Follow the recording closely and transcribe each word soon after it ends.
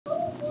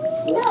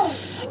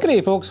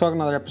G'day folks, welcome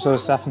to another episode of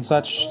Stuff and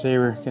Such. Today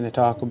we're going to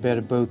talk a bit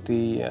about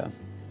the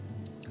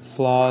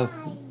flaw,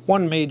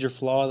 one major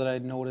flaw that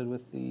I'd noted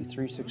with the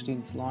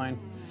 3/16 line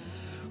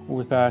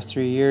over the past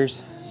 3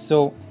 years.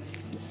 So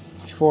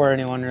before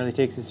anyone really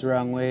takes this the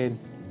wrong way and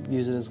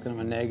use it as kind of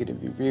a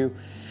negative review,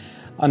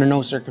 under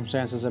no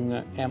circumstances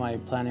am I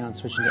planning on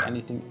switching to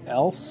anything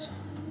else.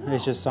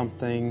 It's just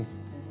something,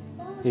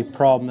 a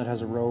problem that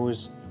has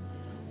arose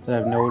that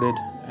I've noted,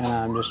 and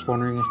I'm just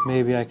wondering if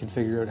maybe I can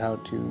figure out how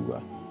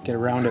to get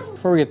around it.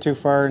 Before we get too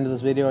far into this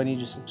video, I need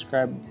you to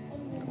subscribe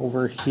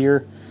over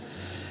here.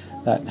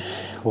 That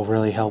will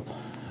really help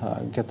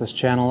get this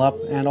channel up,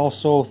 and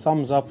also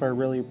thumbs up I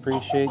really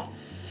appreciate.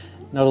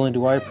 Not only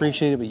do I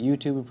appreciate it, but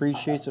YouTube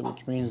appreciates it,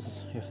 which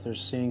means if they're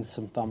seeing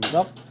some thumbs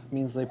up, it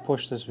means they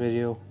push this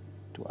video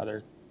to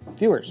other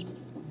viewers,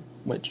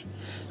 which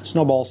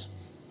snowballs.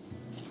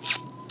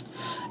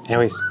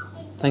 Anyways,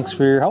 thanks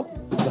for your help.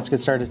 Let's get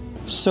started.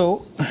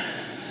 So I'm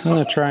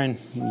going to try and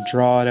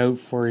draw it out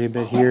for you a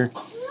bit here,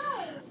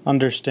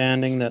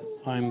 understanding that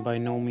I'm by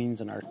no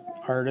means an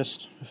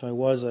artist. If I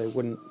was, I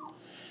wouldn't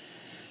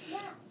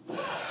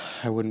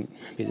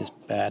be this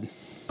bad.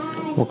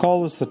 We'll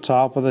call this the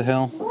top of the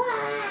hill,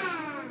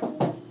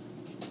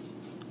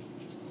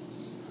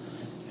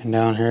 and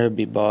down here it'd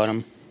be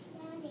bottom.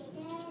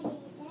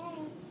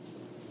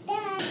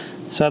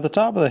 So at the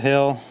top of the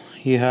hill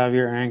you have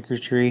your anchor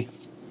tree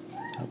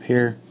up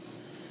here,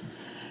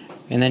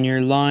 and then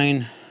your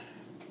line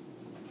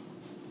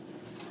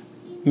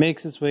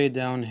makes its way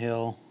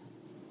downhill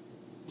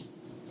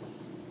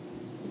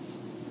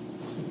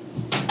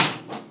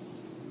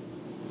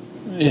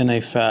in a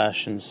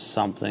fashion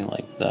something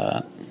like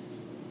that.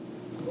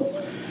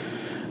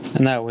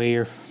 And that way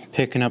you're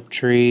picking up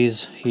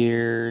trees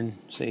here,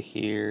 say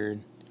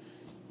here,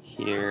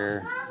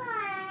 here,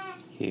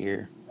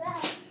 here,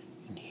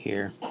 and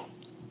here,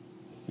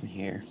 and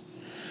here.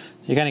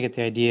 So you kind of get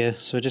the idea.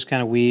 So it just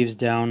kind of weaves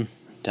down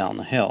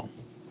the hill.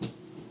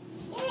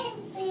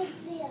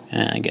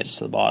 And it gets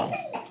to the bottom.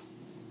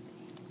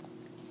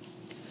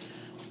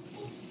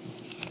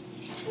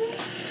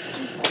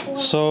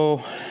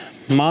 So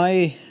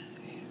my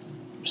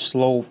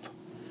slope,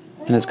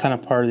 and it's kind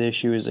of part of the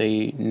issue, is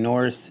a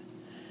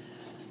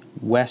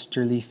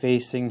northwesterly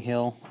facing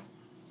hill,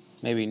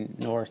 maybe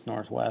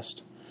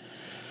northwest.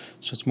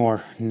 So it's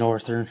more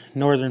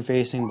northern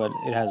facing, but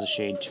it has a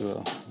shade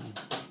to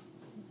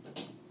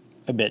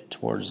a bit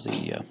towards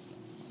the.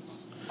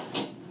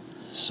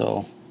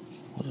 So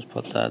we'll just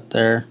put that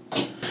there.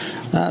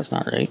 That's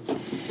not right.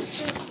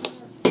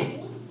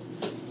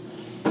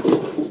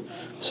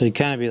 So you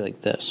kind of be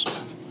like this.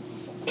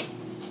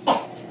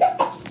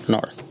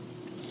 North.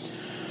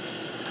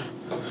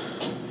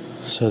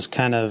 So it's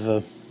kind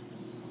of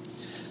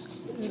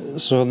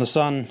so the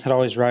sun, it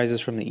always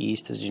rises from the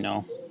east, as you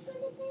know.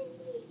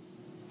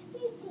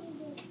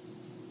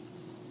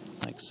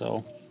 Like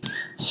so.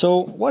 So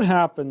what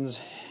happens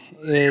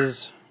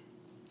is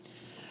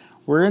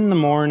we're in the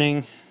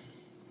morning,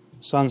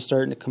 sun's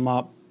starting to come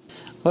up.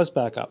 Let's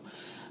back up.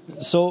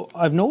 So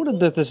I've noted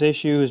that this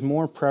issue is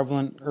more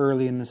prevalent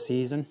early in the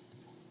season,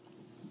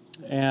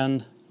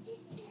 and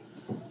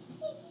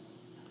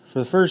for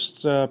the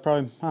first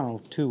probably, I don't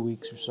know, 2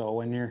 weeks or so,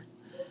 when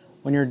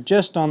you're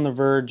just on the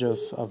verge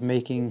of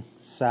making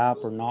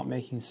sap or not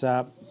making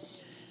sap,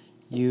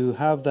 you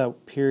have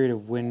that period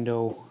of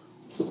window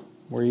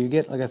where you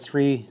get like a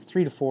 3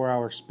 to 4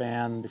 hour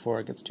span before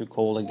it gets too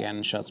cold again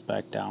and shuts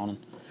back down.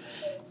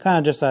 Kind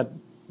of just that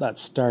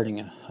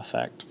starting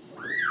effect.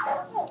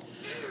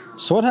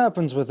 So what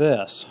happens with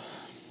this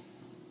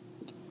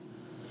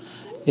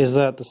is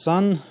that the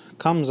sun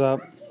comes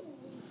up,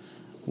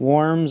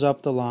 warms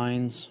up the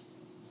lines,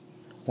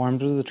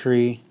 warms with the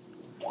tree,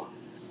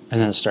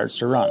 and then it starts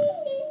to run.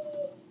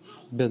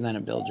 But then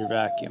it builds your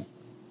vacuum.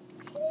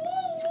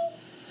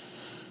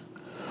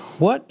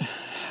 What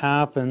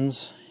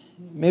happens,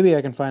 maybe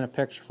I can find a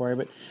picture for you,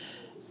 but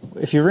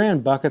if you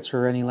ran buckets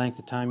for any length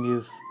of time,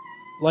 you've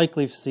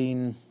likely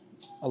seen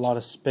a lot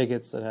of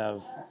spigots that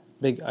have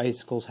big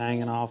icicles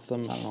hanging off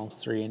them, I don't know,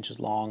 3 inches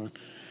long,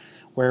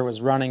 where it was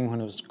running when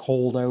it was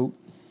cold out,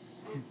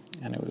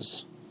 and it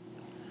was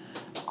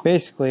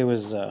basically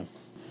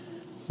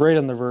right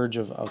on the verge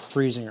of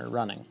freezing or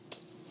running.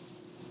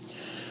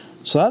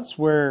 So that's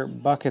where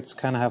buckets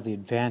kind of have the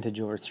advantage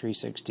over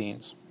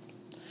 3/16.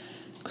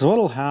 Because what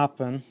will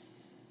happen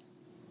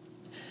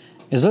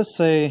is, let's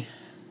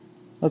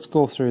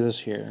go through this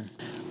here.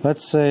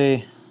 Let's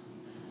say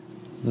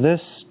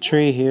this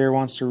tree here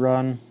wants to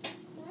run,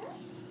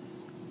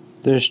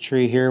 this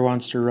tree here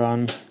wants to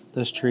run,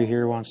 this tree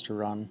here wants to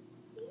run,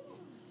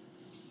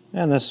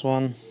 and this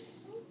one,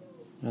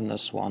 and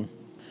this one.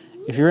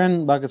 If you're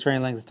in buckets for any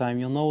length of time,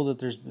 you'll know that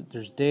there's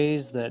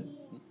days that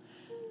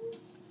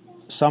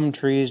some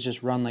trees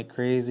just run like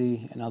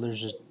crazy and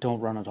others just don't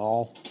run at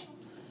all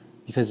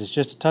because it's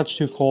just a touch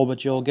too cold,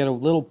 but you'll get a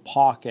little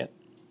pocket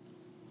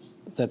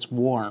that's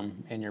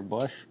warm in your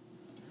bush.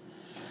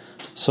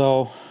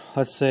 So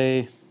let's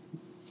say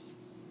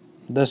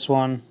this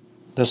one,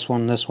 this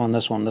one, this one,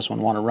 this one, this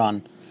one want to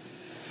run.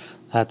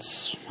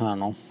 That's, I don't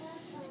know,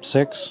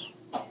 6.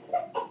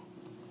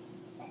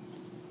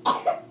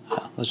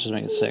 Let's just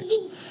make it 6.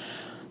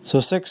 So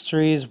 6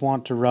 trees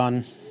want to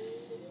run,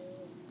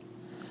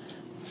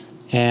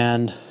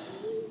 and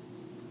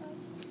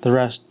the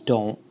rest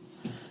don't.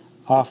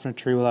 Often a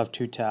tree will have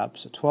 2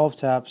 taps. So 12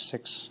 taps,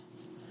 6.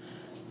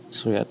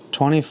 So we got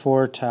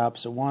 24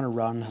 taps that want to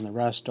run, and the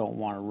rest don't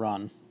want to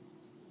run.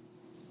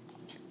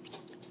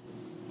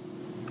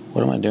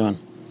 What am I doing?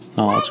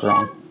 No, that's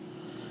wrong.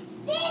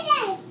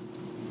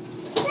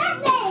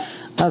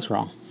 That's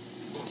wrong.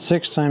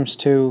 6 times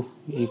 2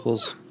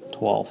 equals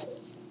 12.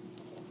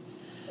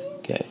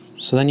 Okay,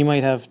 so then you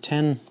might have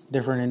 10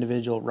 different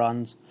individual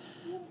runs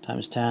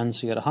times 10,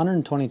 so you got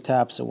 120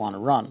 taps that want to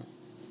run.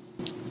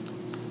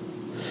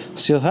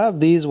 So you'll have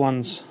these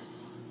ones,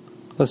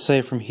 let's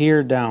say from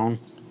here down,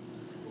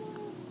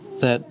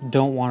 that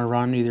don't want to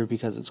run either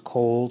because it's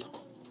cold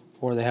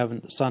or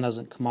the sun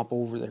hasn't come up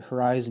over the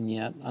horizon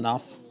yet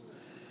enough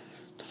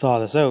to thaw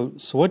this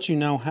out. So what you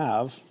now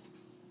have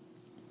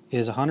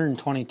is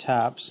 120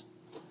 taps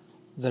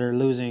that are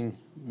losing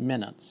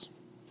minutes.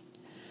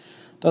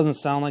 Doesn't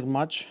sound like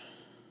much,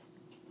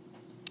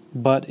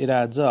 but it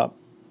adds up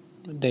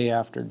day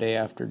after day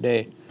after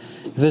day.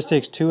 If this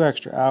takes 2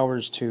 extra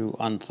hours to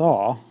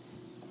unthaw,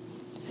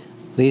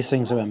 these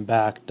things have been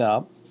backed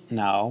up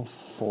now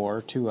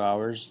for 2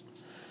 hours.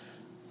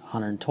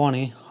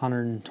 120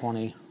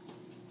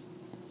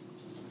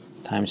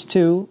 times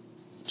 2,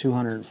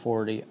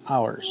 240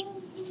 hours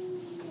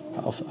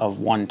of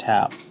one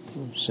tap.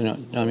 So, you know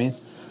what I mean?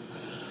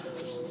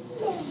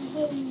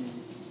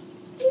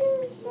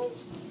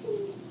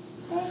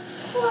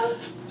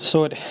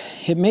 So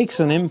it makes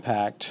an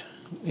impact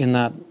in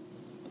that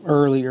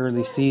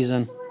early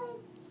season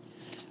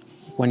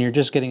when you're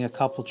just getting a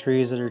couple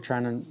trees that are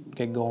trying to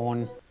get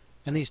going.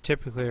 And these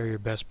typically are your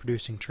best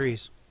producing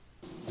trees.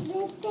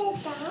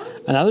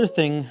 Another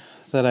thing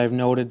that I've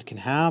noted can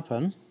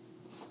happen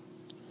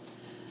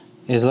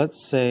is,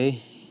 let's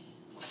say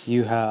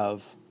you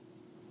have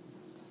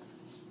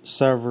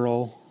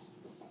several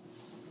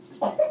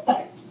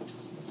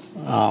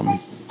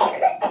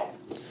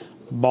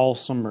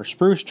balsam or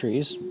spruce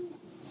trees,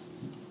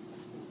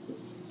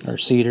 or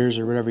cedars,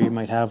 or whatever you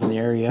might have in the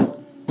area,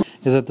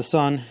 is that the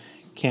sun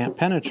can't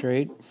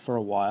penetrate for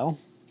a while,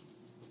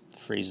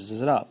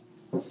 freezes it up.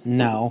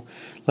 Now,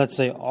 let's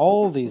say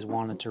all these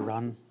wanted to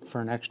run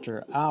for an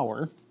extra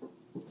hour.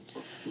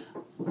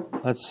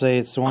 Let's say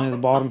it's only the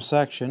bottom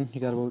section.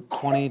 You got about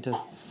 20 to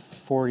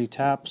 40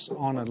 taps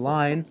on a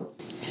line.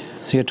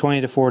 So you got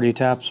 20 to 40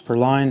 taps per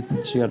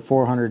line. So you got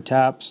 400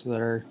 taps that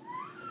are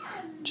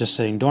just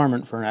sitting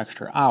dormant for an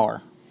extra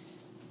hour.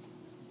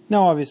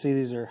 Now, obviously,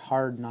 these are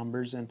hard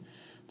numbers, and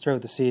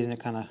throughout the season, it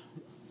kind of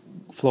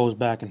flows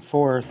back and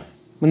forth.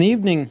 When the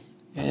evening,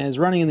 and it's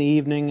running in the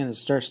evening, and it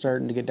starts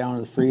starting to get down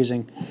to the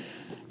freezing,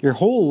 your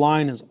whole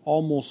line is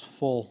almost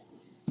full.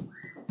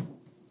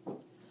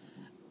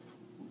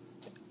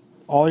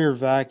 All your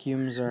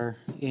vacuums are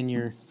in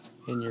your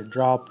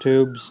drop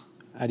tubes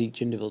at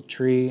each individual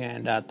tree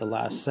and at the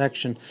last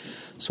section.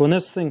 So when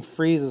this thing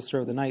freezes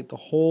throughout the night, the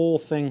whole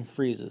thing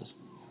freezes.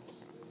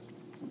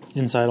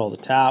 Inside all the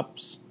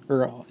taps,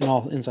 or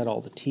inside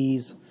all the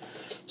tees.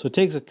 So it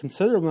takes a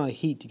considerable amount of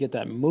heat to get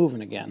that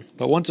moving again.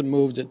 But once it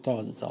moves, it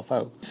thaws itself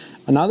out.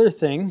 Another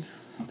thing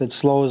that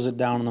slows it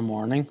down in the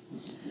morning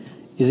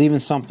is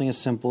even something as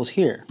simple as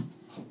here,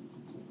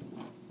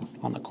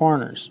 on the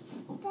corners.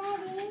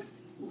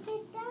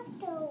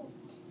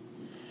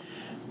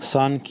 The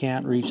sun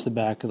can't reach the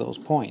back of those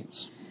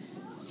points.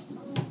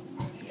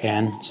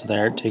 And so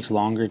there, it takes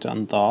longer to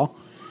unthaw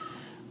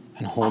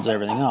and holds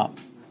everything up.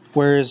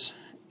 Whereas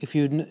if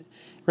you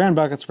ran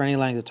buckets for any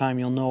length of time,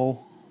 you'll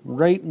know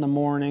right in the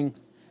morning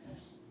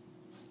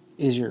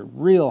is your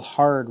real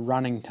hard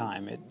running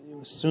time.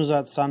 As soon as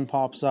that sun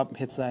pops up,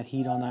 hits that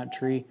heat on that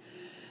tree,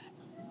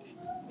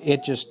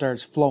 it just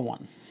starts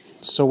flowing.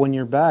 So when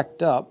you're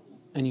backed up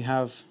and you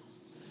have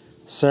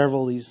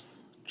several of these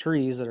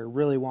trees that are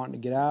really wanting to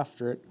get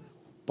after it,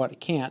 but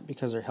it can't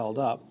because they're held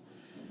up,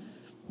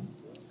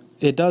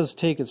 it does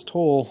take its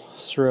toll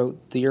throughout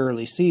the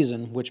early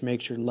season, which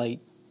makes your light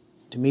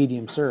to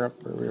medium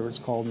syrup, or whatever it's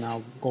called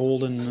now,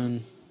 golden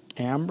and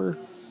amber,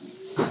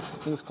 I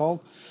think it's called.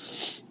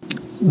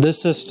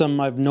 This system,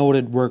 I've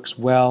noted, works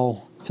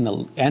well in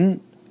the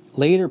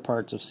later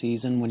parts of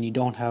season when you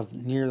don't have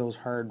near those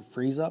hard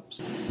freeze-ups.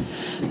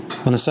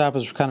 When the sap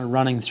is kind of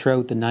running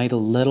throughout the night a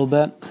little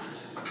bit.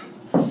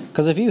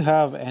 Because if you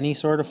have any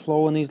sort of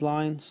flow in these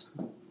lines,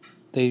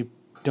 they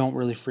don't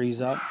really freeze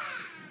up.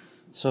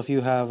 So if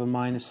you have a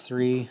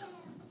 -3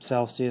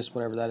 Celsius,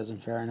 whatever that is in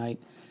Fahrenheit,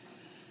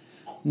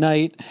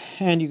 night,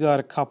 and you got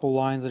a couple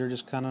lines that are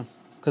just kind of,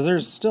 because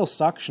there's still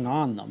suction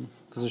on them,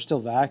 because they're still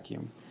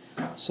vacuum,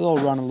 so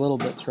they'll run a little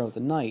bit throughout the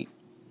night,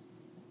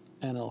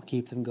 and it'll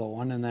keep them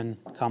going, and then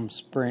come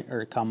spring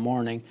or come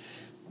morning,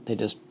 they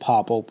just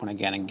pop open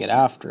again and get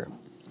after it.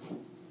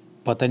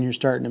 But then you're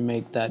starting to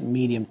make that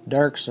medium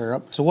dark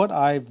syrup. So what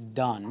I've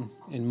done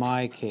in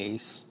my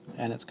case,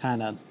 and it's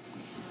kind of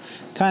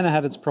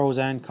had its pros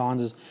and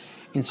cons,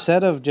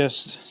 instead of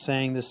just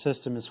saying this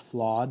system is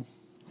flawed,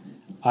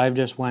 I've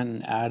just went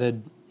and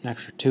added an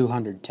extra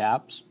 200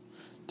 taps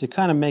to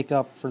kind of make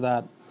up for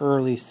that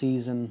early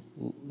season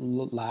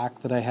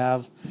lack that I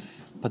have.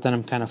 But then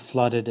I'm kind of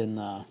flooded in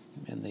the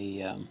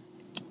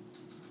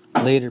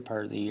later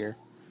part of the year.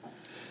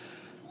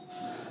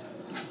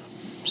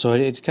 So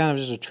it's kind of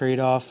just a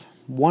trade-off.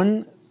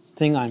 One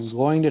thing I'm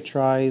going to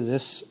try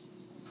this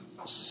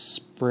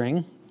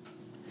spring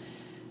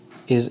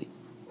is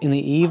in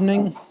the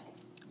evening,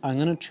 I'm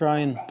going to try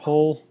and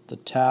pull the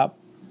tap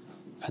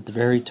at the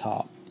very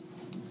top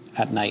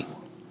at night.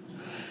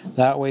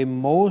 That way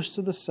most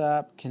of the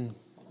sap can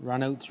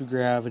run out through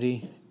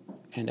gravity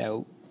and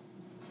out.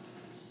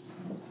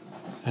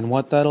 And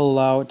what that'll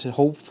allow it to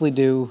hopefully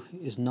do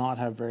is not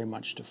have very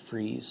much to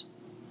freeze.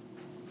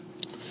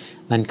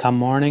 Then come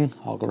morning,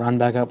 I'll go run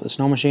back up with the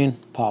snow machine,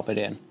 pop it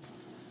in.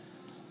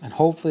 And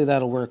hopefully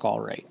that'll work all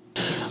right.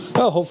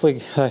 Well,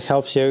 hopefully that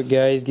helps you out,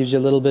 guys. Gives you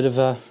a little bit of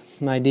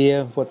an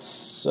idea of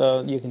what's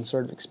you can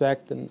sort of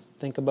expect and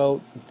think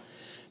about.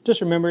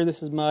 Just remember,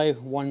 this is my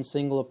one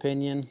single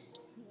opinion.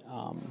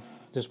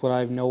 Just what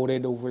I've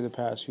noted over the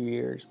past few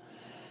years.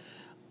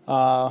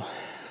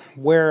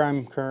 Where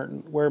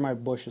my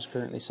bush is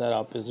currently set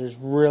up is there's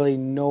really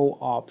no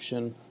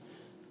option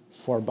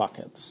for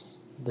buckets.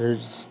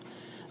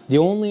 The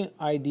only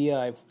idea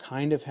I've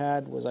kind of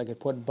had was I could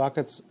put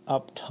buckets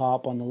up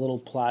top on the little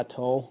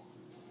plateau,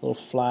 little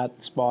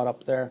flat spot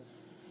up there,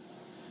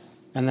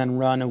 and then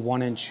run a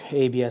 1-inch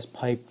ABS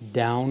pipe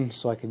down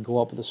so I could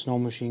go up with the snow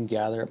machine,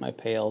 gather up my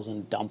pails,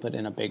 and dump it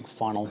in a big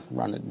funnel,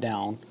 run it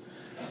down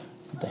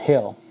the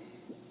hill.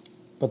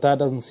 But that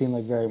doesn't seem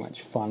like very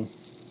much fun,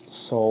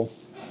 so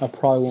I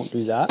probably won't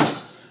do that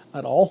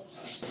at all.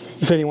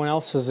 If anyone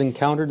else has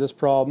encountered this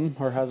problem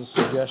or has a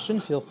suggestion,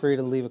 feel free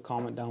to leave a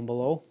comment down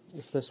below.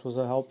 If this was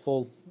a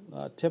helpful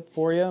tip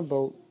for you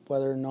about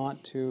whether or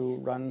not to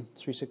run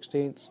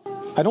 3/16.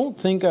 I don't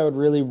think I would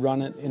really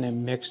run it in a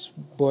mixed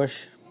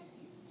bush.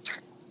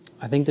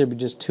 I think there'd be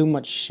just too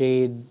much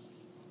shade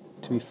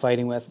to be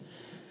fighting with.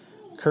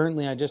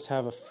 Currently I just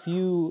have a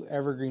few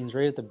evergreens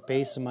right at the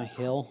base of my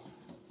hill.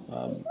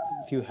 A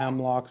few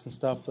hemlocks and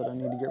stuff that I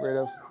need to get rid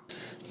of.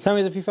 Tell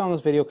me if you found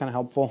this video kind of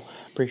helpful.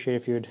 Appreciate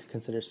if you would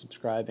consider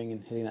subscribing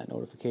and hitting that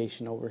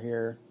notification over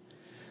here.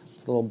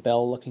 It's a little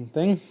bell looking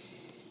thing.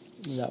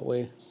 That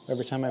way,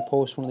 every time I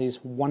post one of these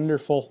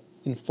wonderful,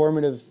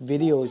 informative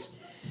videos,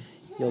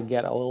 you'll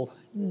get a little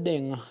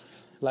ding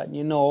letting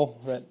you know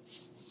that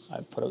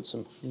I put out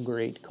some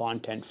great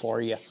content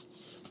for you.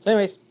 So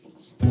anyways,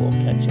 we'll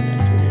catch you next time.